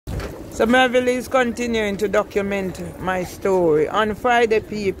So Melville is continuing to document my story. On Friday,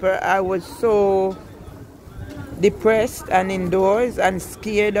 people, I was so depressed and indoors and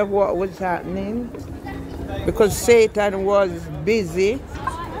scared of what was happening because Satan was busy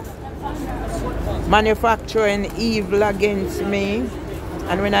manufacturing evil against me.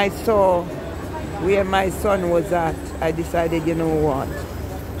 And when I saw where my son was at, I decided, you know what,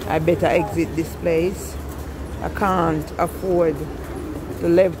 I better exit this place. I can't afford to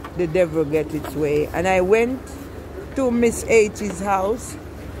let the devil get its way. And I went to Miss H's house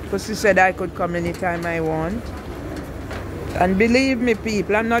because she said I could come anytime I want. And believe me,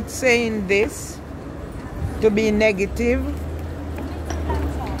 people, I'm not saying this to be negative.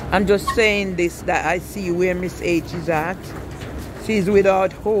 I'm just saying this that I see where Miss H is at. She's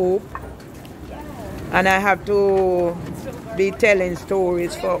without hope. And I have to be telling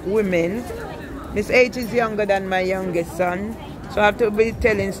stories for women. Miss H is younger than my youngest son. So I have to be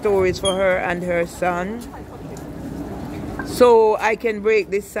telling stories for her and her son, so I can break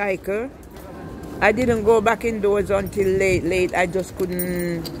this cycle. I didn't go back indoors until late. I just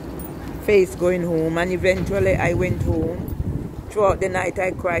couldn't face going home, and eventually I went home. Throughout the night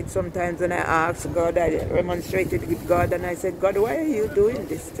I cried sometimes, and I asked God, I remonstrated with God, and I said, God, why are you doing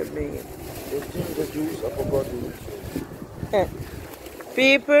this to me?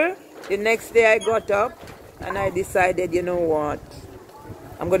 People, the next day I got up, and I decided, you know what,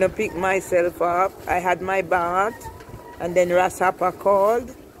 I'm going to pick myself up. I had my bath, and then Rasapa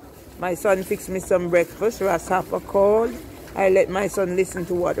called. My son fixed me some breakfast. Rasapa called. I let my son listen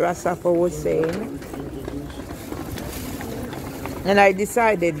to what Rasapa was saying. And I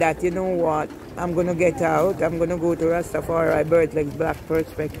decided that, you know what, I'm going to get out. I'm going to go to Rastafari Birthlegs Black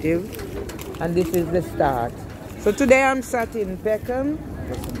Perspective. And this is the start. So today I'm sat in Peckham.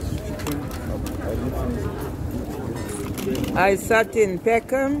 I sat in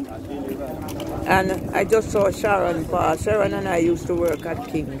Peckham and I just saw Sharon pass. Sharon and I used to work at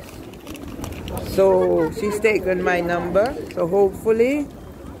King's. So she's taken my number. So hopefully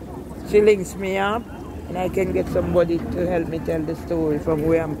she links me up and I can get somebody to help me tell the story from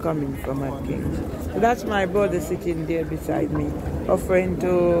where I'm coming from at King's. So that's my brother sitting there beside me, offering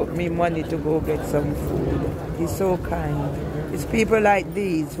to me money to go get some food. He's so kind. It's people like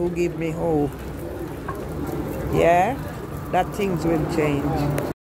these who give me hope. Yeah? That things will change.